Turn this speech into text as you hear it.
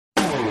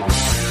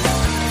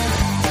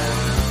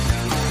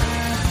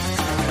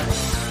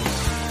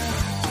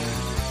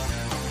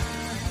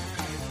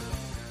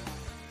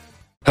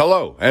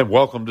Hello, and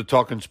welcome to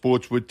Talking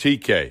Sports with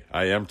TK.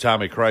 I am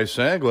Tommy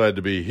Krysan. Glad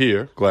to be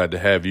here. Glad to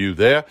have you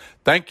there.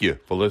 Thank you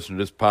for listening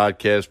to this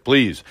podcast.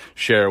 Please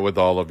share it with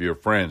all of your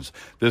friends.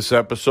 This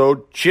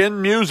episode,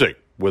 Chin Music,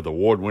 with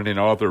award-winning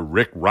author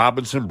Rick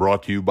Robinson,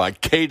 brought to you by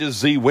K to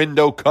Z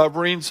Window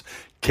Coverings.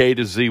 K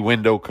to Z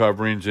Window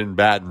Coverings in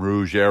Baton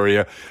Rouge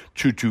area,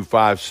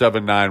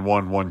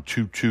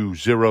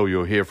 225-791-1220.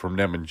 You'll hear from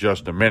them in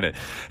just a minute.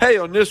 Hey,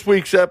 on this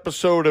week's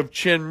episode of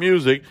Chin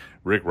Music,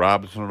 Rick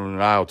Robinson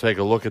and I will take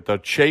a look at the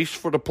chase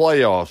for the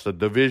playoffs, the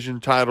division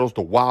titles,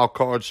 the wild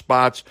card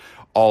spots,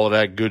 all of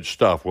that good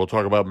stuff. We'll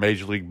talk about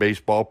Major League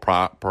Baseball,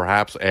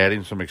 perhaps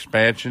adding some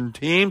expansion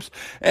teams,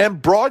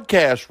 and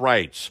broadcast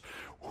rights.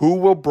 Who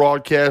will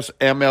broadcast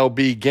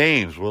MLB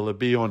games? Will it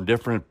be on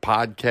different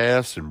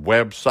podcasts and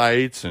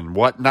websites and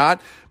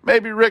whatnot?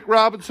 Maybe Rick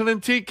Robinson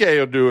and TK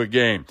will do a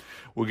game.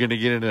 We're going to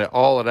get into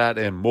all of that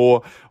and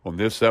more on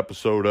this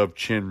episode of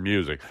Chin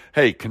Music.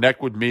 Hey,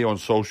 connect with me on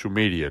social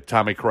media.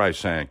 Tommy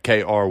Krysan,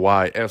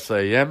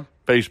 Krysan,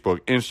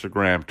 Facebook,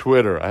 Instagram,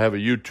 Twitter. I have a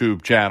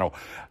YouTube channel.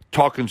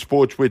 Talking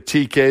Sports with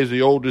TK is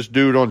the oldest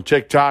dude on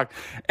TikTok.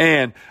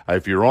 And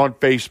if you're on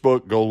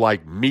Facebook, go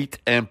like Meat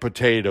and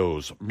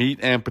Potatoes. Meat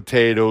and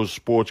Potatoes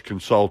Sports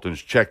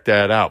Consultants. Check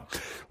that out.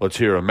 Let's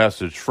hear a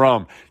message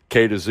from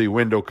K to Z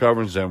Window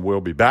Coverings, and we'll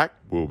be back.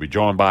 We'll be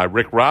joined by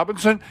Rick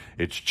Robinson.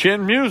 It's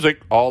Chin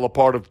Music, all a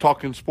part of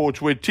Talking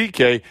Sports with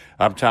TK.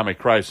 I'm Tommy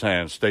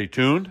Krysan. Stay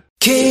tuned.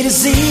 K to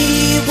Z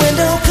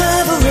Window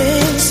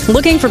Coverings.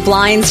 Looking for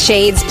blinds,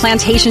 shades,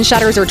 plantation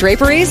shutters, or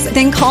draperies?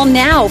 Then call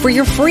now for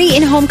your free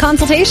in-home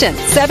consultation,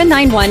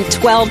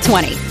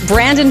 791-1220.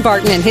 Brandon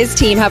Barton and his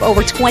team have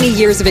over 20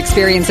 years of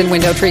experience in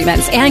window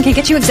treatments and can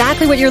get you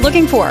exactly what you're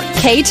looking for.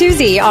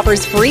 K2Z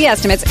offers free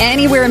estimates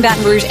anywhere in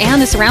Baton Rouge and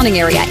the surrounding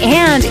area,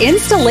 and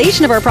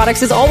installation of our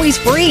products is always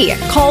free.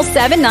 Call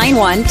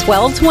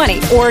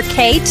 791-1220 or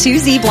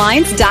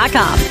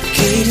K2ZBlinds.com.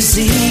 K to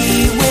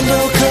Z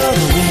Window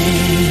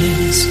Coverings.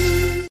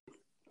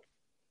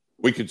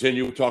 We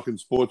continue talking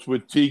sports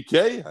with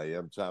TK. I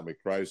am Tommy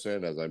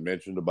Krysan, as I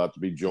mentioned, about to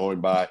be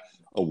joined by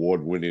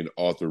award-winning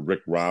author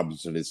Rick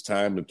Robinson. It's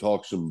time to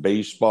talk some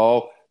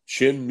baseball,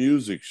 Chin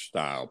Music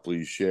style.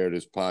 Please share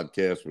this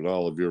podcast with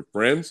all of your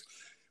friends.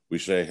 We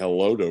say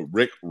hello to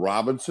Rick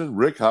Robinson.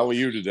 Rick, how are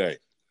you today?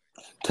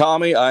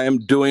 Tommy, I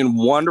am doing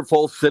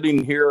wonderful,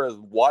 sitting here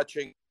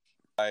watching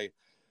my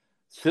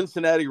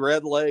Cincinnati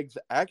Redlegs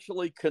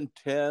actually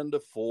contend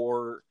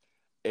for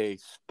a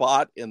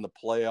spot in the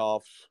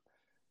playoffs,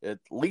 at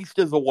least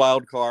as a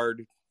wild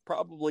card.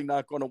 Probably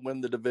not going to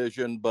win the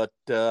division, but,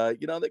 they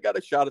got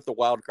a shot at the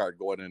wild card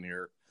going in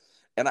here.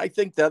 And I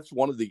think that's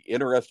one of the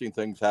interesting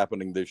things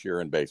happening this year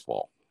in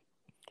baseball.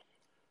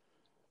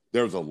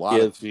 There's a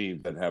lot of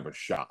teams that have a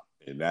shot,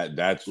 and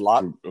that's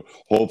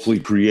hopefully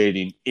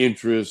creating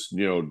interest,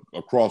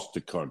 across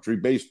the country.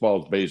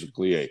 Baseball is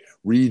basically a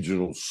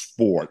regional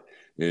sport,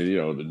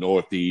 the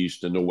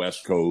Northeast and the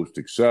West Coast,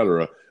 et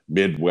cetera,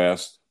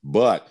 Midwest.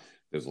 But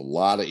there's a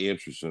lot of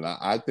interest, and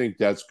I think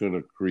that's going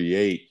to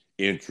create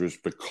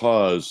interest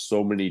because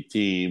so many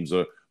teams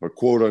are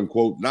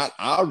quote-unquote not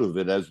out of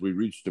it as we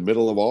reach the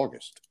middle of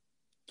August.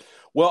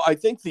 Well, I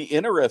think the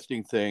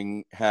interesting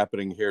thing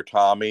happening here,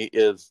 Tommy,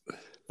 is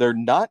they're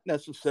not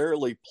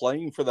necessarily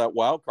playing for that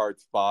wild card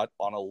spot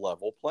on a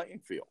level playing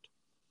field.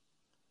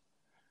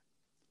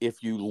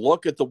 If you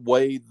look at the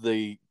way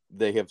they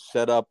have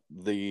set up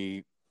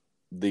the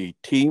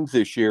teams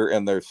this year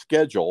and their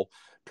schedule,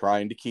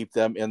 trying to keep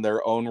them in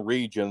their own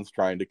regions,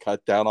 trying to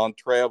cut down on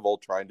travel,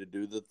 trying to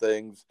do the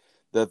things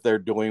that they're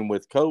doing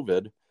with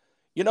COVID.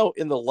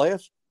 In the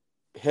last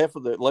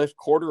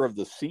quarter of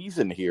the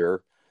season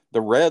here,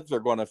 the Reds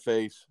are going to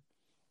face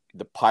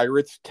the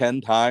Pirates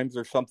 10 times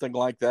or something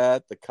like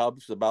that. The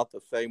Cubs about the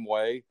same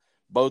way,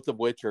 both of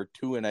which are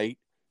 2-8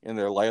 in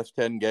their last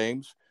 10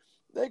 games.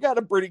 They got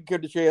a pretty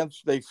good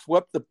chance. They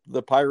swept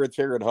the Pirates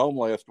here at home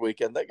last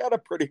weekend. They got a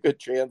pretty good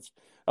chance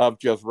of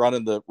just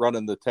running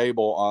the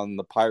table on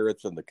the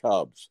Pirates and the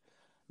Cubs.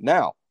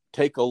 Now,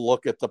 take a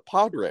look at the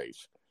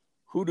Padres.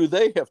 Who do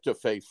they have to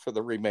face for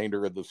the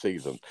remainder of the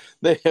season?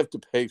 They have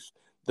to face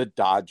the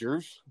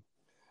Dodgers.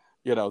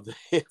 They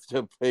have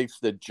to face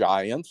the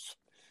Giants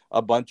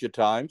a bunch of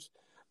times.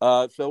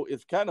 So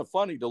it's kind of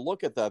funny to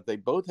look at that. They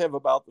both have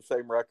about the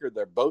same record.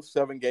 They're both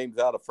 7 games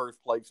out of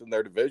first place in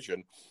their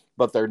division,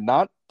 but they're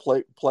not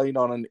playing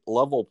on a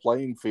level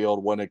playing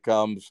field when it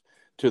comes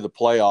to the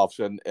playoffs.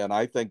 And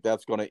I think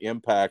that's going to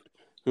impact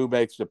who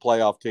makes the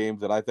playoff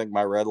teams. And I think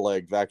my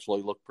Redlegs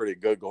actually look pretty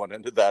good going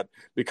into that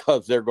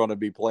because they're going to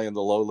be playing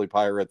the lowly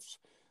Pirates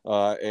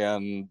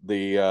and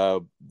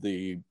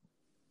the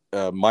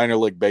minor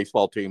league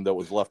baseball team that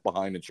was left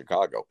behind in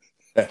Chicago.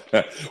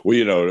 Well,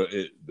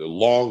 the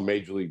long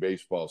Major League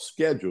Baseball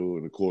schedule,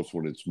 and of course,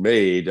 when it's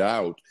made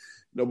out,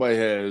 nobody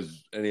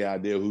has any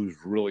idea who's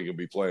really going to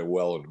be playing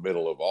well in the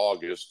middle of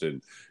August,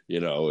 and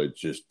it's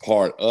just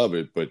part of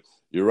it. But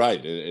you're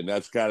right, and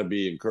that's got to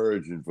be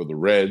encouraging for the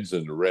Reds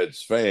and the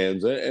Reds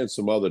fans and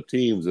some other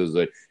teams as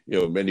they,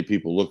 many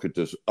people look at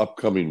this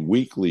upcoming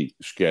weekly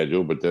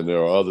schedule, but then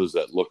there are others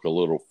that look a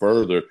little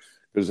further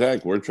Because,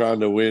 heck, we're trying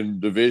to win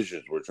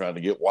divisions. We're trying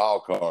to get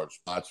wild card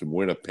spots and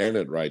win a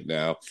pennant right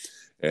now.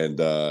 And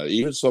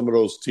even some of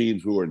those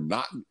teams who are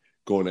not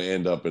going to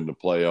end up in the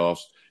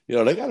playoffs,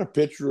 they got a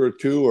pitcher or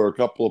two or a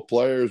couple of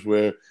players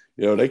where,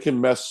 they can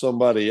mess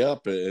somebody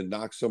up and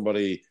knock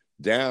somebody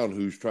down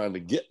who's trying to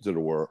get to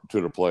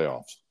the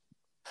playoffs.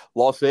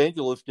 Los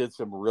Angeles did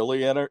some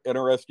really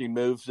interesting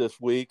moves this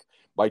week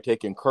by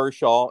taking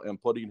Kershaw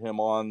and putting him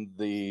on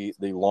the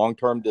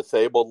long-term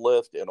disabled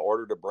list in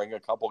order to bring a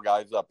couple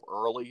guys up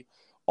early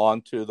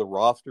onto the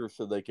roster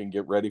so they can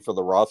get ready for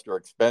the roster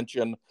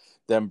expansion,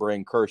 then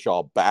bring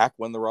Kershaw back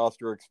when the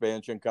roster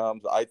expansion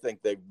comes. I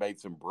think they've made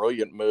some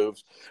brilliant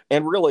moves.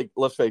 And really,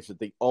 let's face it,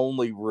 the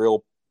only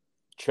real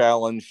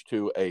challenge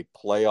to a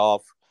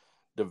playoff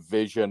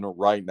division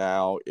right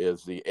now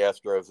is the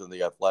Astros and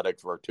the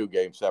Athletics, where 2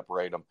 games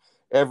separate them.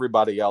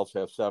 Everybody else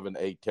has 7,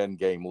 8, 10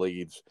 game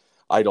leads.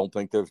 I don't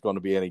think there's going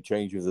to be any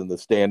changes in the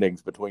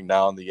standings between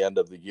now and the end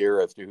of the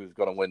year as to who's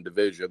going to win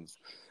divisions.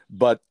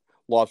 But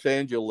Los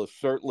Angeles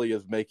certainly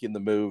is making the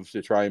moves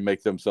to try and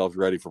make themselves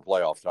ready for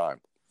playoff time.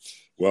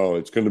 Well,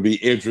 it's going to be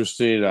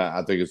interesting.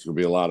 I think it's going to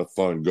be a lot of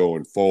fun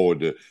going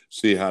forward to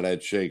see how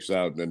that shakes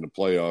out. And then the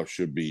playoffs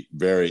should be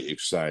very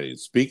exciting.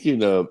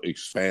 Speaking of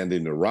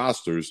expanding the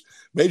rosters,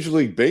 Major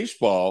League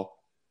Baseball,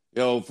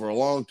 for a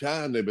long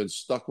time, they've been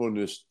stuck on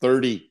this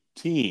 30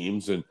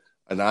 teams, and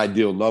an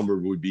ideal number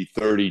would be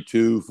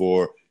 32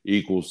 for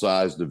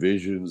equal-sized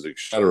divisions, et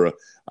cetera.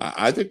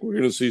 I think we're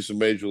going to see some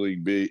Major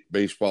League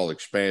Baseball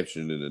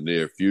expansion in the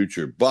near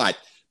future, but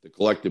the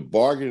collective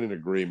bargaining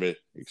agreement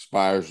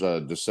expires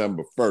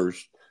December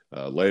 1st,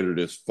 later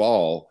this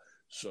fall.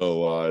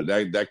 So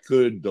that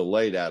could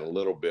delay that a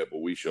little bit,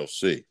 but we shall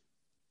see.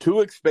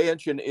 2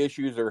 expansion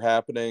issues are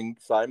happening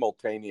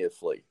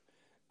simultaneously.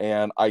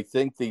 And I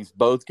think these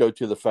both go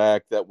to the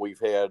fact that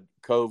we've had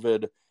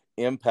COVID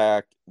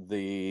impact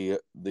the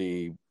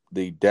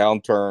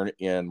downturn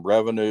in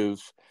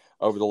revenues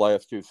over the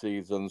last 2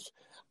 seasons.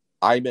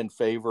 I'm in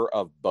favor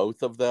of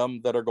both of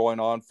them that are going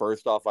on.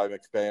 First off, I'm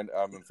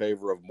in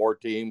favor of more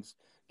teams,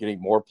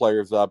 getting more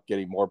players up,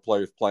 getting more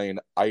players playing.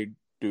 I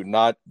do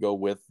not go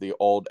with the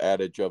old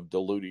adage of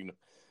diluting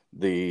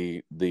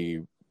the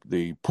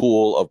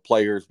pool of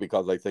players,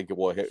 because I think it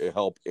will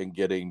help in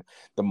getting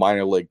the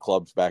minor league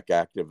clubs back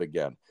active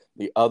again.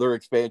 The other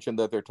expansion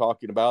that they're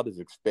talking about is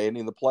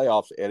expanding the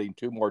playoffs, adding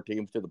 2 more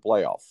teams to the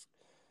playoffs.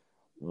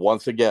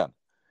 Once again,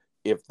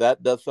 if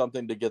that does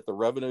something to get the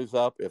revenues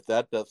up, if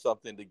that does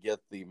something to get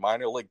the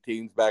minor league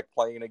teams back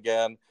playing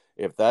again,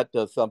 if that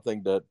does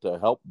something to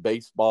help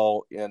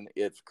baseball in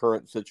its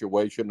current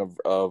situation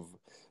of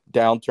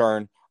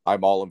downturn,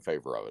 I'm all in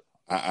favor of it.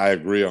 I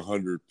agree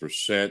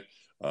 100%.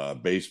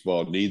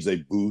 Baseball needs a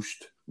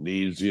boost,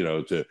 needs,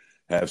 to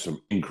have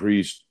some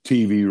increased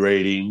TV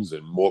ratings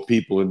and more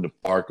people in the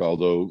park,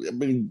 although I've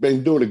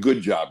been doing a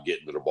good job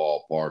getting to the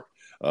ballpark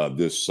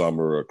this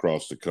summer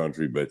across the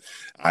country. But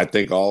I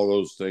think all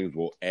those things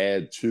will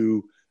add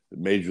to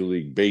Major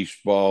League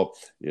Baseball,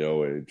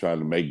 and trying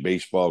to make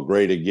baseball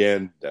great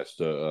again. That's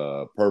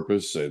the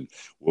purpose, and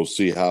we'll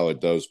see how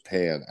it does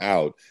pan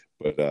out.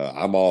 But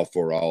I'm all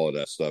for all of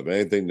that stuff.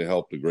 Anything to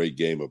help the great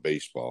game of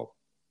baseball.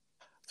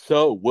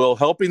 So will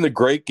helping the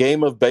great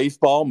game of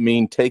baseball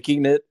mean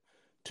taking it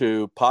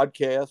to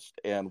podcasts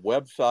and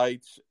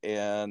websites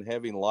and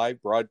having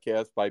live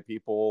broadcasts by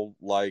people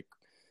like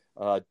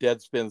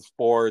Deadspin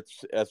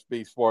Sports,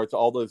 SB Sports,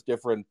 all those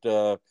different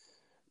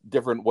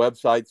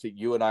websites that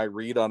you and I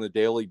read on a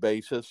daily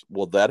basis?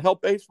 Will that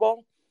help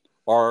baseball,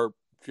 or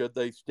should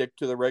they stick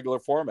to the regular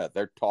format?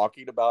 They're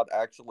talking about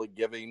actually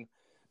giving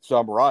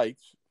some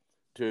rights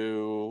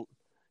to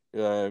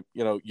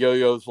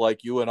yo-yos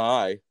like you and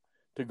I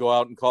to go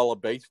out and call a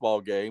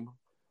baseball game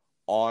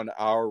on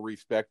our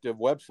respective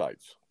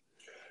websites.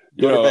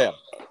 Good or bad?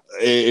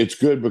 It's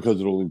good because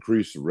it'll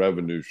increase the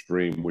revenue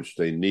stream, which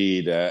they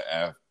need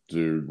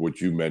after what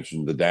you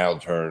mentioned, the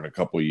downturn a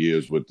couple of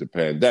years with the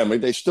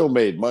pandemic. They still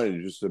made money,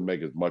 they just didn't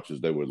make as much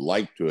as they would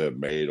like to have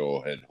made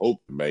or had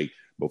hoped to make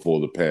before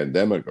the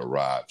pandemic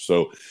arrived.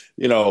 So,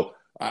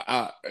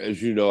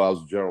 as you know, I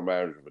was general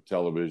manager of a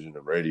television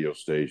and radio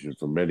station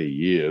for many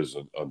years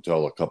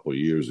until a couple of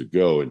years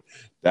ago. And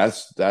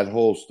that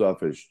whole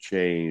stuff has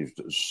changed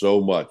so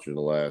much in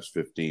the last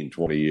 15,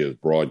 20 years,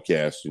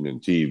 broadcasting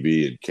and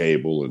TV and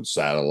cable and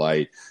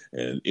satellite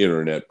and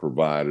internet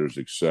providers,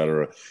 et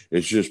cetera.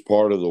 It's just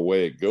part of the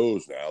way it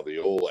goes now. The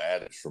old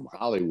adage from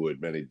Hollywood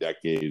many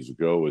decades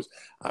ago is,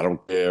 I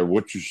don't care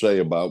what you say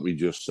about me,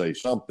 just say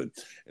something.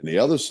 And the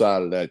other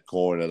side of that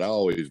coin that I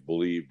always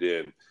believed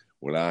in,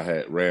 when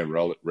I ran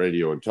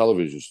radio and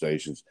television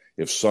stations,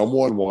 if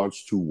someone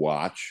wants to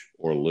watch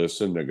or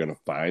listen, they're going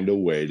to find a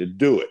way to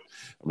do it.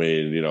 I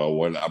mean,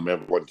 I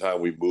remember one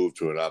time we moved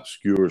to an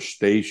obscure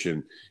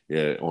station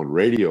on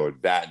radio in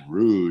Baton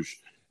Rouge,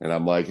 and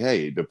I'm like,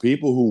 hey, the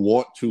people who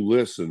want to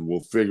listen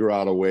will figure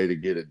out a way to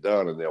get it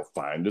done, and they'll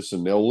find us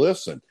and they'll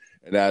listen.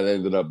 And that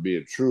ended up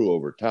being true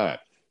over time.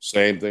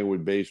 Same thing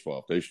with baseball.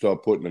 If they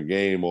start putting a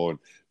game on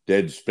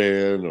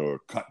Deadspin or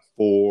Cut4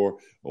 or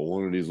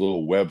one of these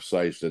little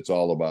websites that's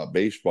all about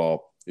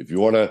baseball, If you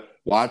want to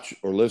watch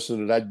or listen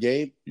to that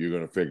game, you're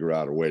going to figure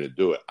out a way to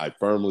do it. I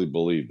firmly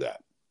believe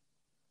that.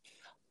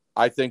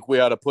 I think we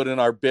ought to put in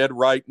our bid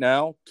right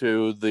now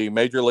to the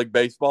Major League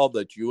Baseball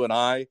that you and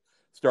I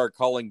start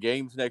calling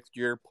games next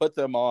year, put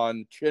them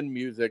on Chin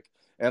Music,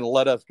 and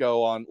let us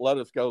go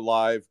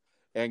live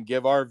and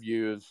give our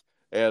views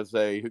as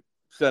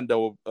send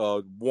a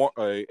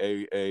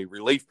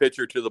relief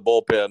pitcher to the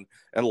bullpen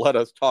and let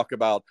us talk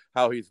about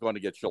how he's going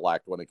to get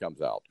shellacked when he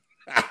comes out.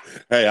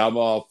 Hey, I'm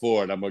all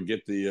for it. I'm going to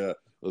get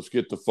let's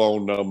get the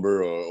phone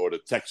number or the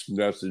text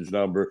message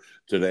number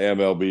to the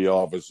MLB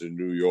office in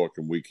New York,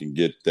 and we can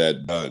get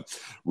that done.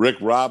 Rick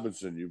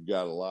Robinson, you've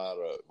got a lot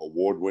of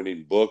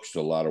award-winning books,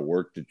 a lot of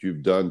work that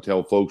you've done.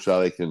 Tell folks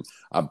how they can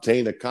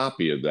obtain a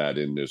copy of that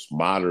in this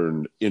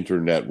modern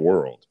internet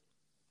world.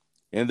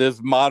 In this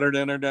modern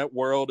internet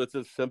world, it's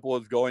as simple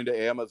as going to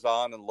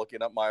Amazon and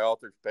looking up my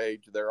author's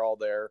page. They're all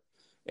there.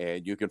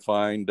 And you can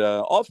find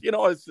also,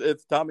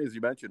 it's Tommy, as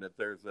you mentioned, if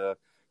there's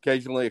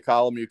occasionally a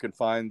column you can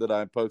find that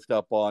I post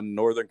up on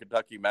Northern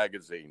Kentucky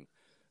Magazine.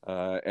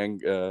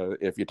 And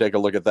if you take a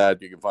look at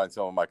that, you can find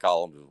some of my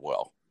columns as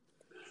well.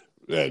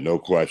 Yeah, no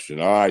question.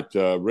 All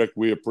right, Rick,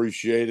 we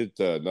appreciate it.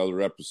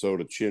 Another episode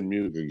of Chin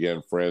Music.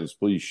 Again, friends,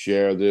 please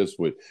share this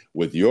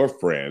with your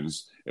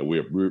friends, and we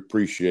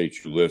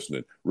appreciate you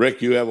listening.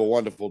 Rick, you have a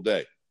wonderful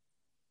day.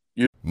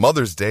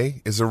 Mother's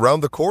Day is around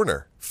the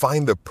corner.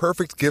 Find the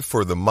perfect gift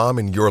for the mom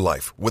in your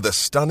life with a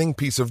stunning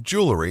piece of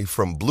jewelry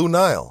from Blue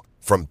Nile.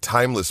 From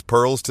timeless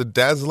pearls to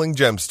dazzling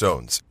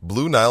gemstones,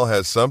 Blue Nile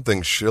has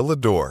something she'll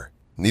adore.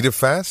 Need it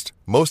fast?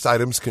 Most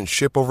items can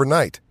ship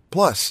overnight.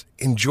 Plus,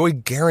 enjoy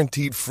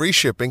guaranteed free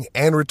shipping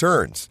and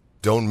returns.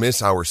 Don't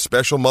miss our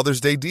special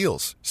Mother's Day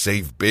deals.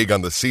 Save big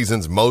on the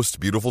season's most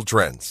beautiful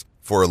trends.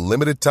 For a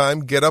limited time,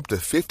 get up to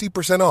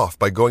 50% off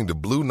by going to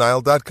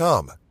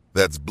BlueNile.com.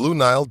 That's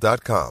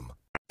BlueNile.com.